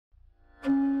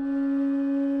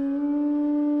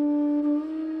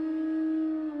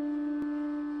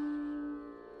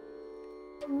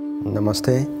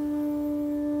Namaste.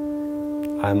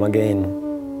 I'm again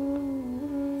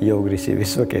Yogrishi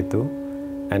Vishvketu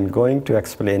and going to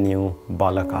explain you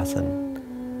Balakasana.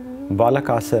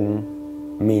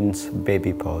 Balakasana means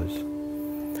baby pose.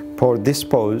 For this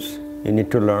pose, you need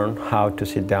to learn how to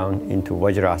sit down into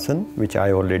Vajrasana, which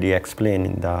I already explained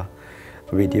in the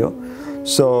video.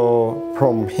 So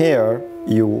from here,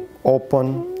 you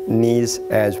open knees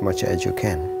as much as you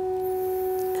can.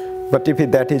 But if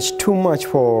that is too much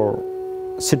for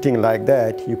sitting like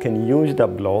that, you can use the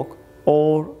block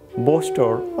or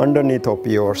bolster underneath of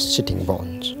your sitting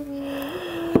bones.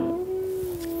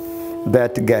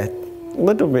 That get a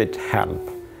little bit help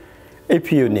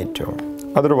if you need to.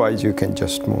 Otherwise, you can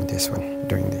just move this one,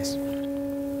 doing this.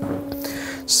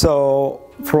 So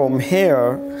from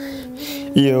here,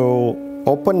 you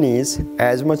open knees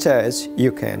as much as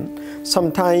you can.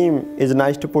 Sometimes it's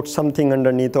nice to put something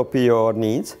underneath of your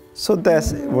knees, so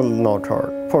that will not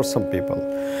hurt for some people.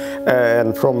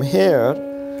 And from here,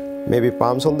 maybe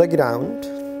palms on the ground,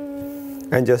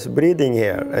 and just breathing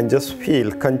here, and just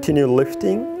feel, continue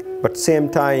lifting, but same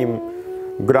time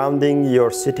grounding your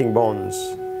sitting bones,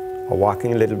 or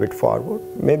walking a little bit forward,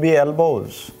 maybe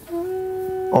elbows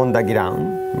on the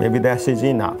ground, maybe that is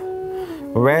enough.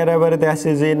 Wherever that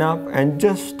is enough, and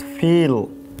just feel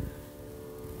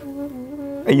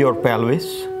your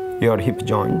pelvis, your hip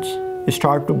joints.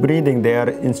 Start to breathing there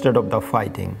instead of the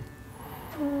fighting.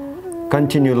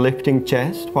 Continue lifting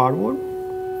chest forward.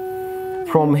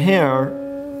 From here,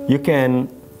 you can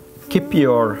keep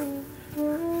your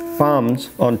palms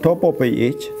on top of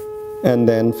each and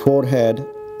then forehead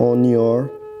on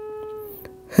your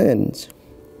hands.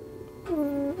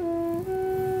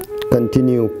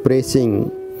 Continue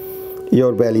pressing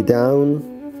your belly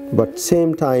down, but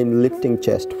same time lifting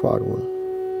chest forward.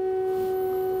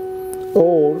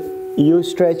 Or you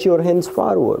stretch your hands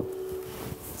forward.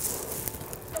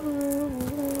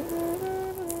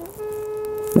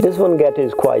 This one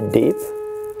is quite deep.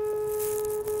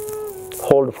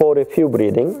 Hold for a few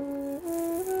breathing.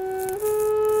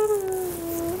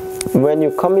 When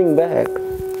you're coming back,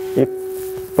 you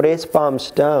press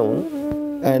palms down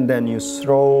and then you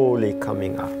slowly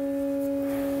coming up.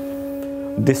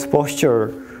 This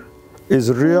posture is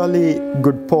really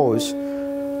good pose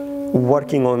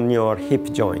working on your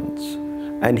hip joints.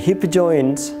 And hip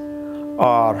joints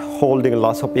are holding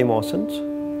lots of emotions.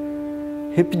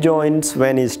 Hip joints,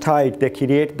 when it's tight, they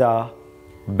create the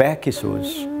back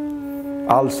issues,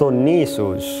 also knee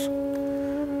issues.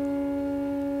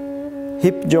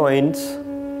 Hip joints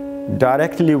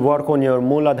directly work on your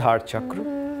Muladhara chakra.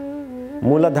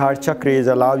 Muladhara chakra is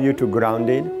allow you to ground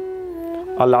it,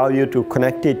 allow you to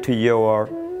connect it to your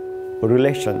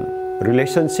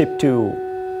relationship to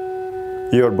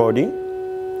your body,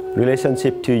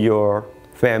 relationship to your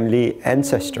family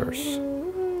ancestors.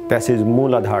 That is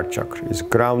Muladhara chakra, is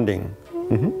grounding,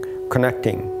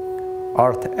 connecting,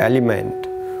 earth element,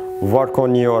 work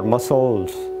on your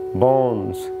muscles,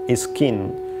 bones,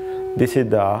 skin. This is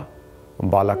the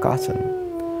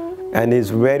Balakasana. And is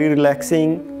very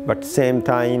relaxing, but same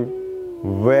time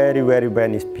very, very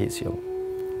beneficial.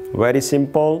 Very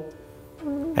simple,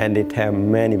 and it has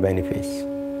many benefits.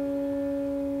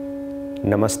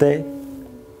 Namaste.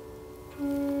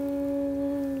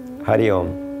 Hari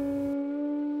Om.